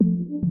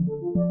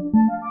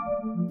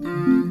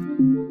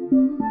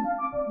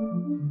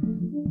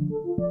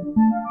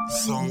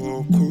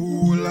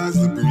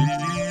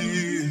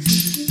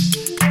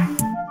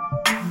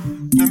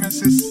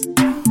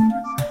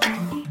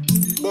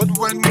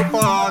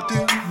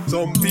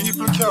Some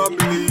people can't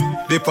believe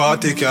the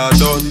party can't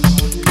done.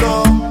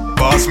 No,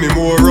 pass me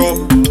more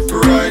rum.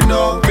 Right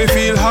now, me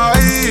feel high,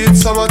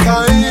 it's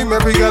summertime,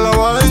 every girl a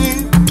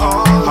wine.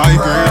 High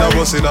grade I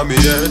was in a me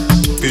head,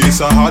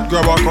 piece of hot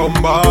grab a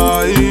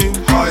combine.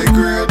 High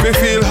grade, me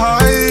feel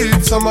high,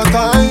 it's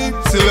summertime.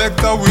 Select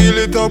a wheel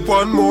it up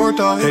one more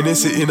time.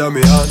 Hennessy in a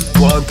me hand,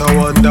 want a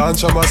one dance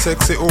from a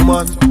sexy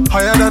woman.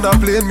 Higher than a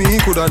plane, me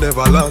coulda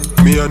never land.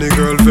 Me and the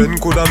girlfriend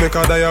coulda make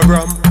a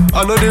diagram.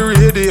 I know the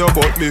radio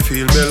but me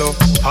feel mellow.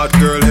 Hot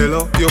girl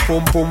hello, your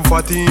pum pum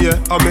fatty yeah.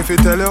 And me fi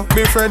tell you,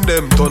 me friend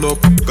them turn up,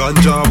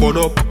 ganja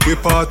burn up. We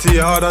party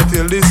hard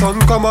until the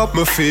sun come up.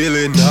 Me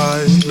feeling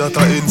high, not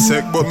a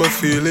insect but me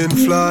feeling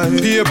fly.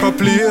 Paper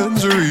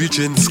planes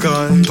reaching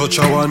sky. Touch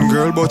a one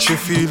girl but she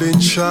feeling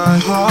shy.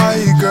 Hi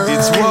girl,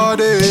 it's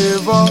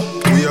whatever.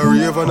 We are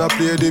rave and I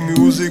play the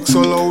music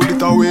so loud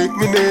it awake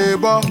me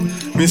neighbor.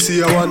 Me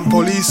see a one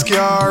police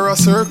car a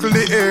circle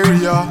the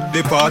area.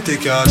 The party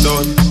can't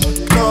done.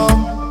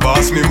 No,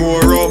 pass me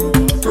more rum.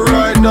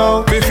 Right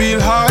now, me feel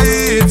high,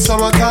 it's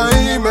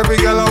summertime, every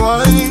girl a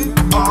wine.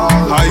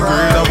 High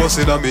grade I was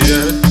in a me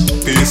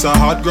head, piece of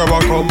hot grab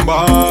a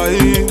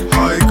combine.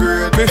 High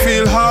grade, me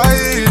feel high,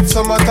 it's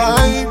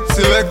summertime.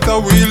 Select a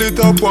wheel it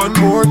up one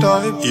more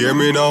time. Hear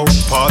me now,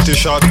 party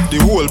shot, the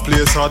whole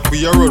place hot.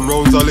 We a run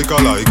rounds a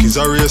liquor like it's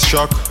a race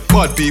shock.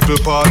 Bad people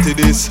party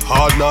this,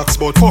 hard knocks,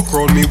 but fuck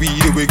round me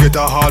weed, we get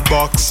a hard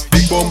box.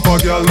 Big bumper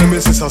girl,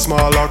 Nemesis a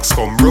small axe.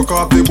 Come broke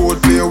off the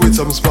boat, play with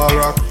some small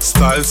rock.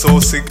 Style so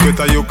sick,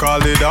 better you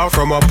call it off.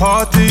 From a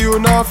party, you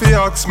not fi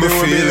ask me.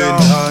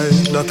 Feeling high,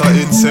 not a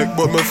insect,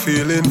 but me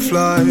feeling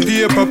fly.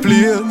 Paper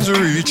planes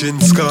reaching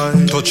sky.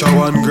 Touch a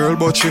one girl,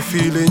 but she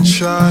feeling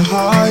shy.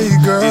 Hi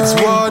girl, it's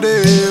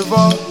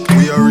whatever.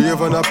 We are rave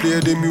and I play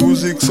the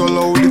music so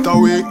loud it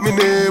awake me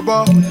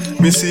neighbor.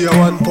 Me see a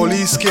one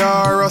police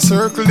car a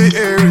circle the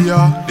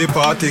area. The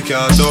party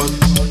can't done.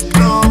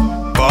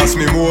 No, pass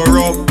me more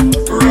rum.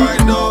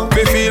 Right now,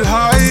 me feel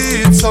high,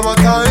 it's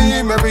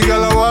summertime, every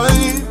girl a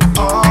wine.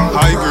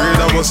 High grade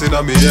I was in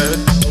a me head,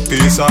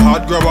 piece of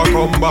hot grab a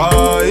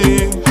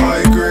combine.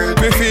 High grade,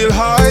 me feel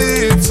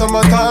high, it's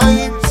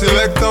summertime.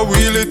 Select a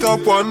wheel it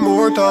up one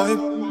more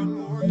time.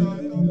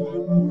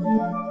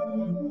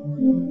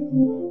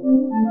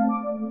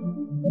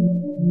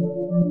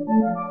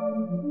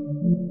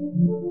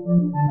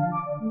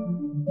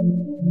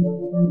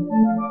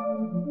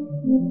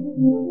 Thank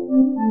you.